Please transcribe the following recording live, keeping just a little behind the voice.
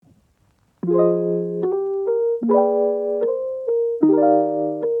So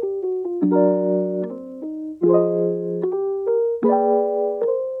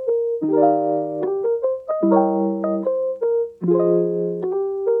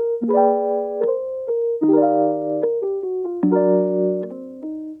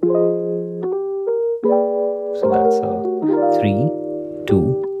that's a 3,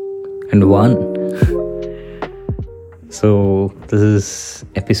 2, and 1. So this is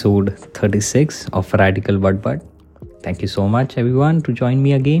episode 36 of Radical Badbad. Thank you so much, everyone, to join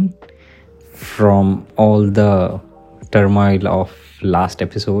me again from all the turmoil of last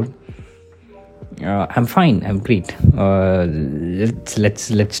episode. I'm fine. I'm great.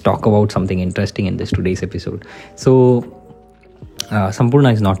 Let's talk about something interesting in this today's episode. So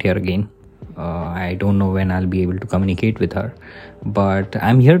Sampurna is not here again. I don't know when I'll be able to communicate with her, but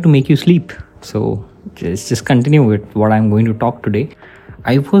I'm here to make you sleep. So just continue with what I'm going to talk today.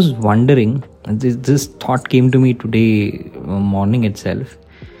 I was wondering, this thought came to me today morning itself.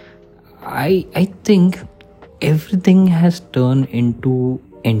 I think everything has turned into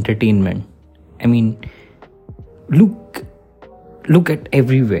entertainment. I mean, look at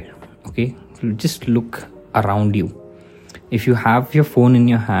everywhere. Okay, just look around you. If you have your phone in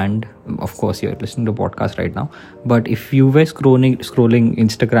your hand, of course you're listening to a podcast right now, but if you were scrolling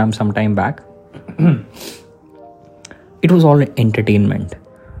Instagram sometime back, it was all entertainment.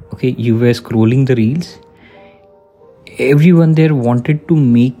 Okay, you were scrolling the reels. Everyone there wanted to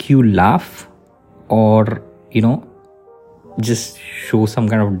make you laugh, or just show some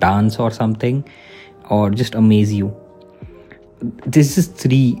kind of dance or something, or just amaze you. This is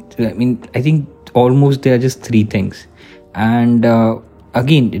three. I think almost there are just three things. And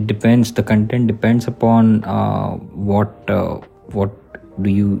again, it depends. The content depends upon what do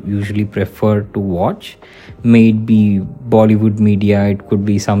you usually prefer to watch. May it be Bollywood media, it could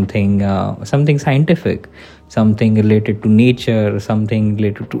be something scientific, something related to nature, something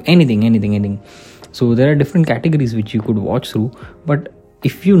related to anything. So there are different categories which you could watch through. But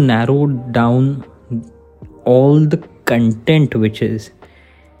if you narrow down all the content which is,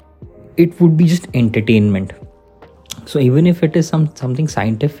 it would be just entertainment. So even if it is something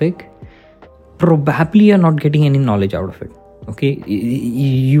scientific, probably you're not getting any knowledge out of it. Okay,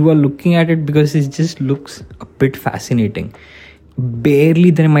 you are looking at it because it just looks a bit fascinating. Barely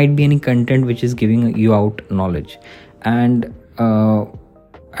there might be any content which is giving you out knowledge. And I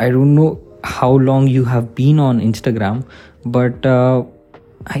don't know how long you have been on Instagram, but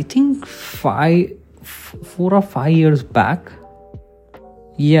I think 4 or 5 years back.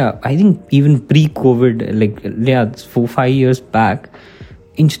 Yeah, I think even pre-COVID, 4-5 years back,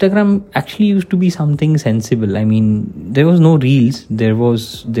 Instagram actually used to be something sensible. I mean, there was no reels. There were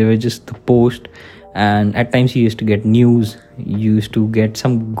just the post, and at times you used to get news. You used to get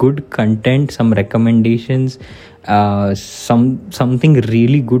some good content, some recommendations, something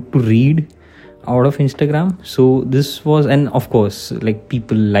really good to read out of Instagram. So this was, and of course, like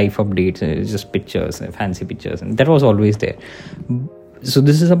people life updates, just pictures, fancy pictures, and that was always there. So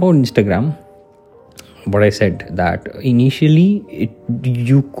this is about Instagram. What I said, that initially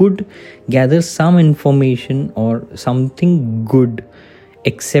you could gather some information or something good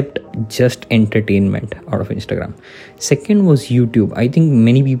except just entertainment out of Instagram. Second was YouTube. I think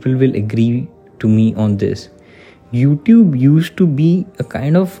many people will agree to me on this. YouTube used to be a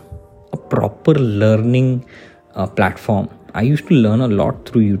kind of a proper learning platform. I used to learn a lot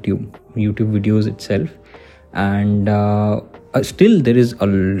through YouTube videos itself, and still there is a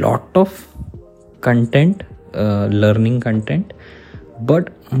lot of content, learning content, but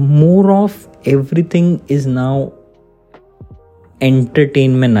more of everything is now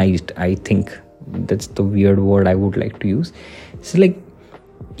entertainmentized. I think that's the weird word I would like to use. It's like,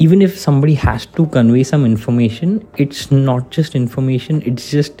 even if somebody has to convey some information, it's not just information,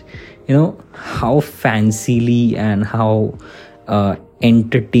 it's just how fancily and how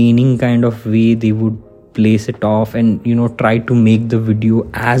entertaining kind of way they would place it off, and try to make the video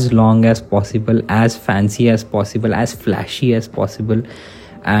as long as possible, as fancy as possible, as flashy as possible,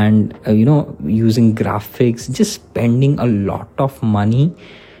 and using graphics, just spending a lot of money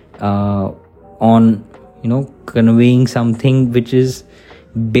on conveying something which is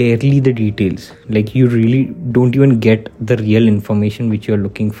barely the details. Like, you really don't even get the real information which you're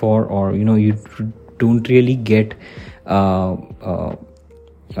looking for, or you don't really get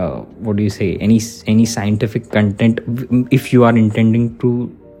what do you say, any scientific content. If you are intending to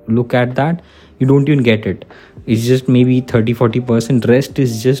look at that, you don't even get it. It's just maybe 30-40%. Rest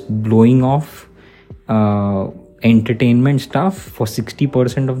is just blowing off entertainment stuff for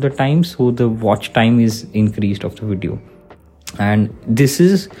 60% of the time, so the watch time is increased of the video. And this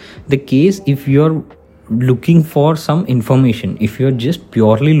is the case if you're looking for some information. If you're just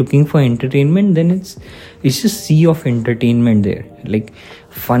purely looking for entertainment, then it's just sea of entertainment there, like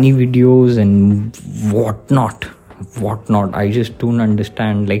funny videos and whatnot. I just don't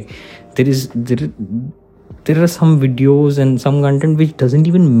understand. Like there are some videos and some content which doesn't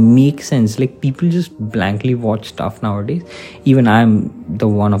even make sense. Like people just blankly watch stuff nowadays. Even I'm the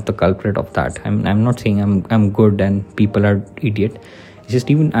one of the culprit of that. I'm not saying I'm good and people are idiot. It's just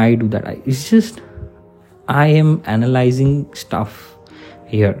even I do that. I am analyzing stuff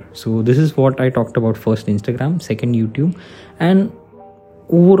here. So this is what I talked about. First Instagram, second YouTube, and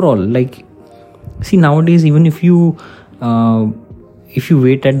overall, like, see, nowadays even if you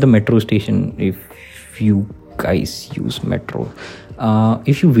wait at the metro station, if you guys use metro,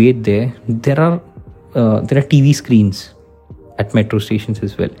 if you wait there are TV screens at metro stations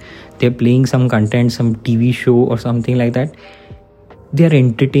as well. They're playing some content, some TV show or something like that. They are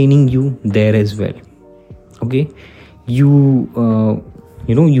entertaining you there as well. Okay, you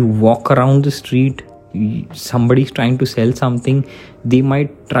walk around the street, somebody's trying to sell something, they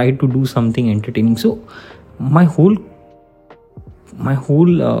might try to do something entertaining. So my whole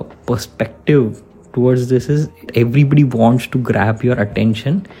perspective towards this is everybody wants to grab your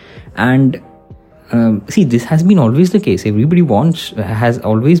attention. And see, this has been always the case. Everybody has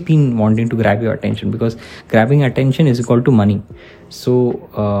always been wanting to grab your attention, because grabbing attention is equal to money.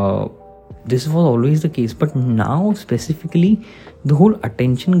 So this was always the case, but now specifically the whole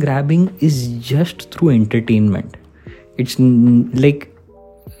attention grabbing is just through entertainment. It's like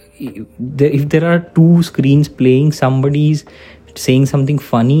if there are two screens playing, somebody's saying something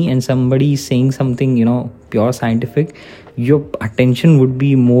funny and somebody is saying something pure scientific, your attention would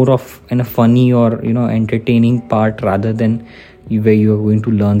be more of in a funny or entertaining part rather than where you are going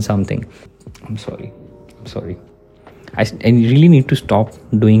to learn something. I'm sorry. I really need to stop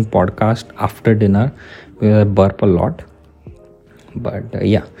doing podcast after dinner because I burp a lot. But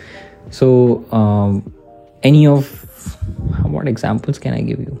yeah, so what examples can I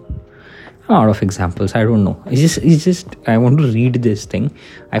give you? I'm out of examples. I don't know. It's just I want to read this thing.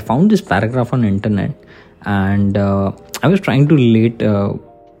 I found this paragraph on internet, and I was trying to relate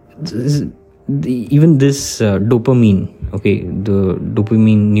this dopamine. Okay, the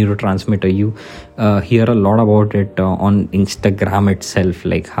dopamine neurotransmitter. You hear a lot about it on Instagram itself,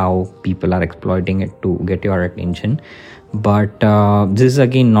 like how people are exploiting it to get your attention. But this is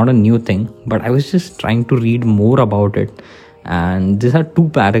again not a new thing, but I was just trying to read more about it. And these are two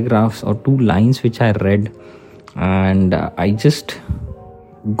paragraphs or two lines which I read, and I just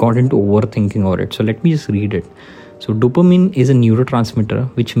got into overthinking over it. So let me just read it. So dopamine is a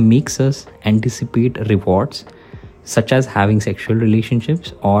neurotransmitter which makes us anticipate rewards, such as having sexual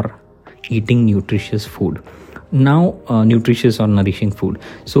relationships or eating nutritious food. Now, nutritious or nourishing food.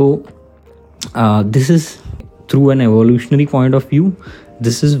 So this is through an evolutionary point of view.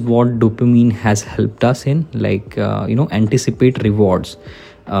 This is what dopamine has helped us in, like anticipate rewards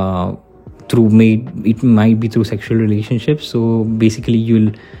it might be through sexual relationships. So basically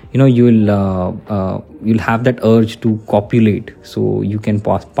you'll have that urge to copulate, so you can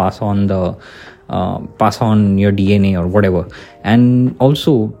pass on your DNA or whatever. And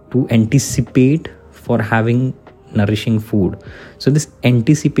also to anticipate for having nourishing food. So this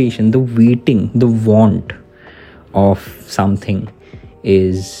anticipation, the waiting, the want of something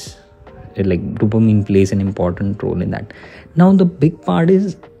is like dopamine plays an important role in that. Now the big part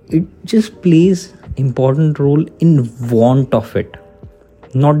is it just plays important role in want of it,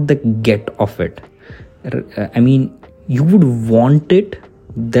 not the get of it. I mean, you would want it,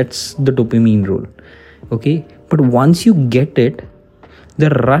 that's the dopamine role. Okay, but once you get it, the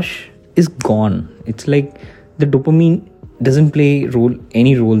rush is gone. It's like the dopamine doesn't play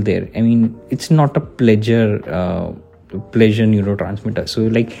any role there. I mean, it's not a pleasure neurotransmitter. So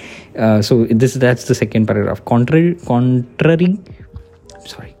like that's the second paragraph. Contrary sorry,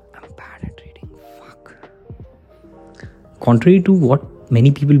 I'm bad at reading. Contrary to what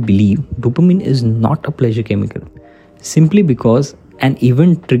many people believe, dopamine is not a pleasure chemical. Simply because an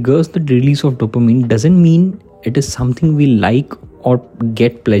event triggers the release of dopamine doesn't mean it is something we like or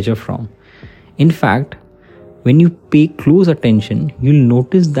get pleasure from. In fact, when you pay close attention, you'll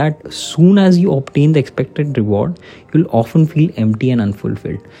notice that soon as you obtain the expected reward, you'll often feel empty and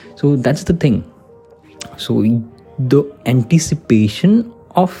unfulfilled. So that's the thing. So the anticipation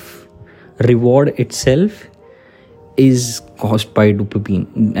of reward itself is caused by dopamine,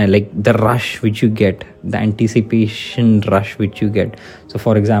 like the rush which you get, the anticipation rush which you get. So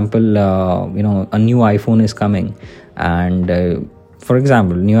for example, a new iPhone is coming, and in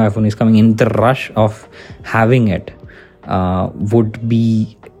the rush of having it, would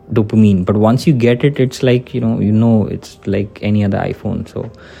be dopamine. But once you get it, it's like, it's like any other iPhone.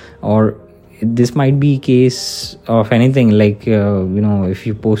 So, or this might be case of anything, like if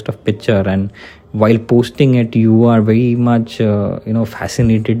you post a picture, and while posting it you are very much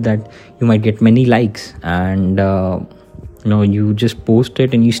fascinated that you might get many likes, and you just post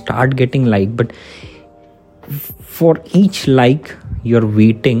it and you start getting like, but for each like you're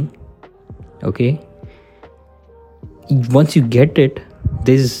waiting. Okay, once you get it,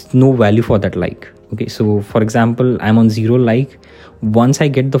 there's no value for that like. Okay, so for example, I'm on 0 like. Once I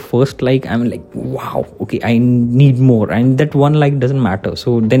get the first like, I'm like, wow, okay, I need more, and that 1 like doesn't matter.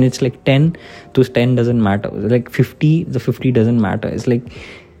 So then it's like 10, those 10 doesn't matter, like 50, the 50 doesn't matter. It's like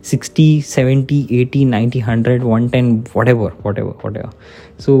 60, 70, 80, 90, 100, 110, whatever.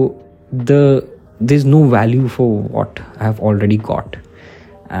 So there's no value for what I've already got,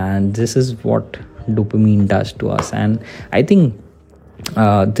 and this is what dopamine does to us. And I think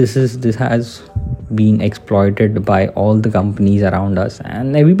this has been exploited by all the companies around us,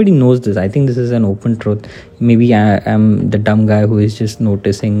 and everybody knows this. I think this is an open truth. Maybe I am the dumb guy who is just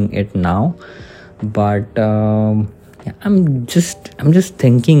noticing it now, but I'm just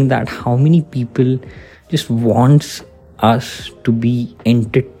thinking that how many people just wants us to be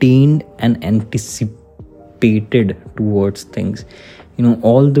entertained and anticipated towards things.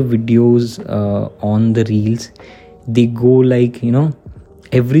 All the videos on the reels, they go like,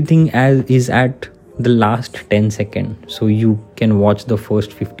 everything is at the last 10 seconds, so you can watch the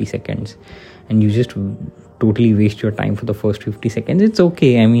first 50 seconds, and you just totally waste your time for the first 50 seconds. It's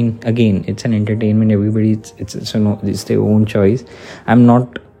okay. I mean, again, it's an entertainment. Everybody, it's their own choice. I'm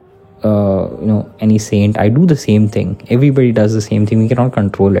not any saint. I do the same thing. Everybody does the same thing. We cannot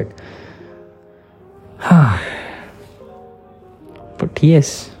control it. But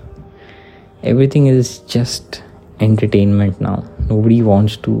yes, everything is just entertainment now. Nobody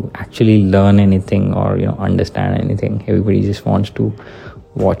wants to actually learn anything or understand anything. Everybody just wants to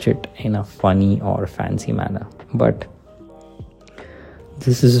watch it in a funny or fancy manner. But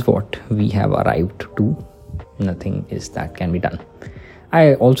this is what we have arrived to. Nothing is that can be done.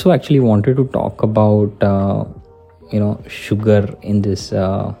 I also actually wanted to talk about sugar in this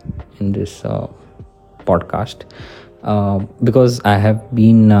podcast, because I have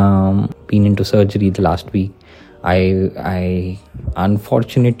been into surgery the last week. I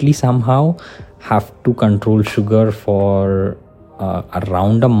unfortunately somehow have to control sugar for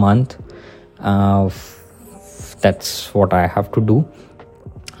around a month. That's what I have to do.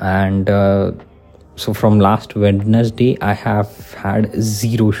 And so from last Wednesday, I have had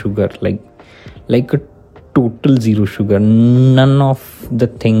 0 sugar, like a total 0 sugar. None of the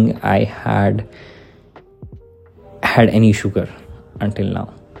thing I had any sugar until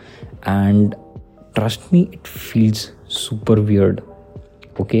now. And trust me, it feels super weird.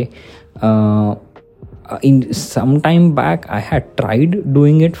 Okay, in some time back I had tried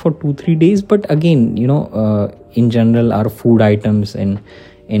doing it for 2-3 days, but again, in general, our food items in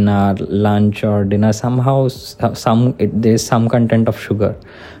our lunch or dinner, somehow there's some content of sugar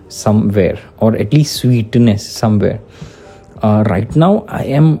somewhere, or at least sweetness somewhere. Right now I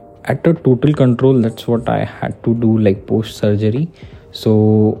am at a total control. That's what I had to do, like post surgery.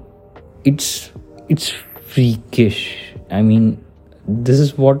 So it's freakish. I mean, this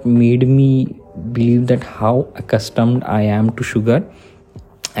is what made me believe that how accustomed I am to sugar,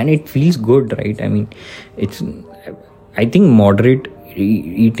 and it feels good, right? I mean, I think moderate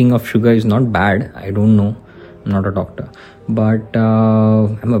eating of sugar is not bad. I don't know, I'm not a doctor, but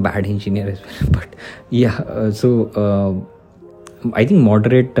I'm a bad engineer as well. But yeah, so I think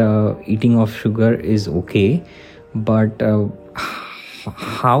moderate eating of sugar is okay, but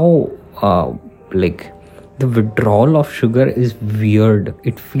how like the withdrawal of sugar is weird.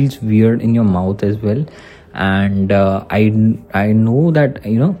 It feels weird in your mouth as well. And I know that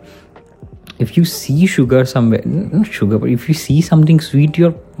if you see sugar somewhere, not sugar, but if you see something sweet,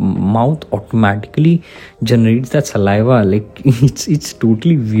 your mouth automatically generates that saliva. Like it's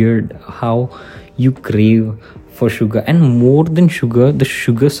totally weird how you crave for sugar. And more than sugar, the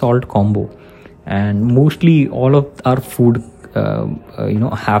sugar salt combo, and mostly all of our food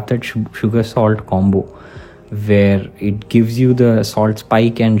have that sugar salt combo, where it gives you the salt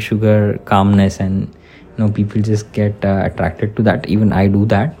spike and sugar calmness, and people just get attracted to that. Even I do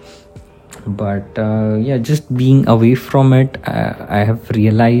that. But yeah, just being away from it, I have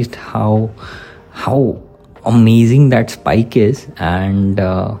realized how amazing that spike is, and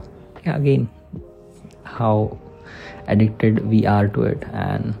yeah, again, how addicted we are to it.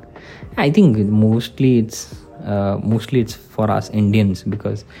 And I think mostly it's for us Indians,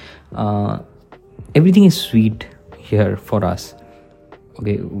 because everything is sweet here for us.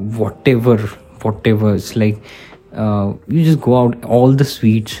 Okay, whatever it's like, you just go out, all the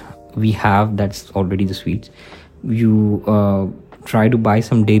sweets we have, that's already the sweets. You try to buy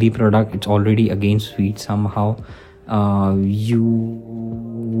some dairy product, it's already again sweet somehow.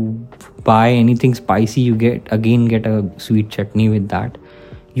 You buy anything spicy, you get a sweet chutney with that.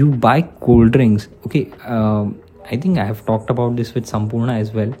 You buy cold drinks. Okay, I think I have talked about this with Sampurna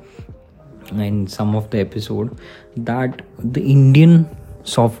as well in some of the episode, that the Indian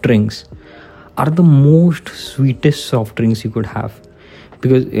soft drinks are the most sweetest soft drinks you could have.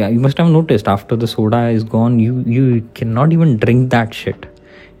 Because you must have noticed, after the soda is gone, you cannot even drink that shit.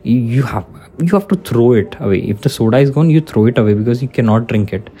 You have to throw it away. If the soda is gone, you throw it away because you cannot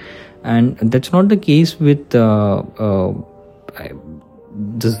drink it. And that's not the case with the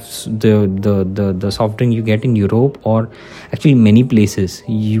soft drink you get in Europe, or actually many places.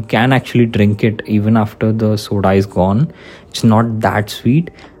 You can actually drink it even after the soda is gone. It's not that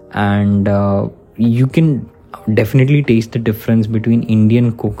sweet, and you can definitely taste the difference between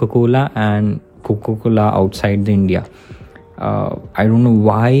Indian Coca-Cola and Coca-Cola outside the India. I don't know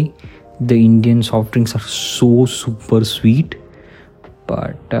why the Indian soft drinks are so super sweet,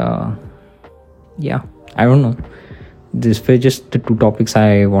 but yeah, I don't know. These were just the two topics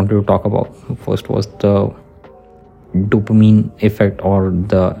I wanted to talk about. First was the dopamine effect, or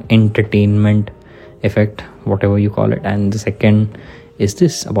the entertainment effect, whatever you call it, and the second is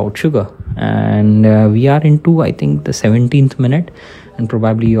this about sugar. And we are into, I think, the 17th minute, and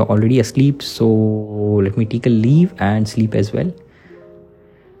probably you're already asleep, so let me take a leave and sleep as well.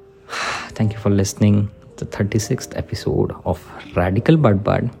 Thank you for listening to the 36th episode of Radical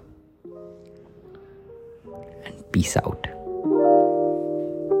Badbad, and peace out.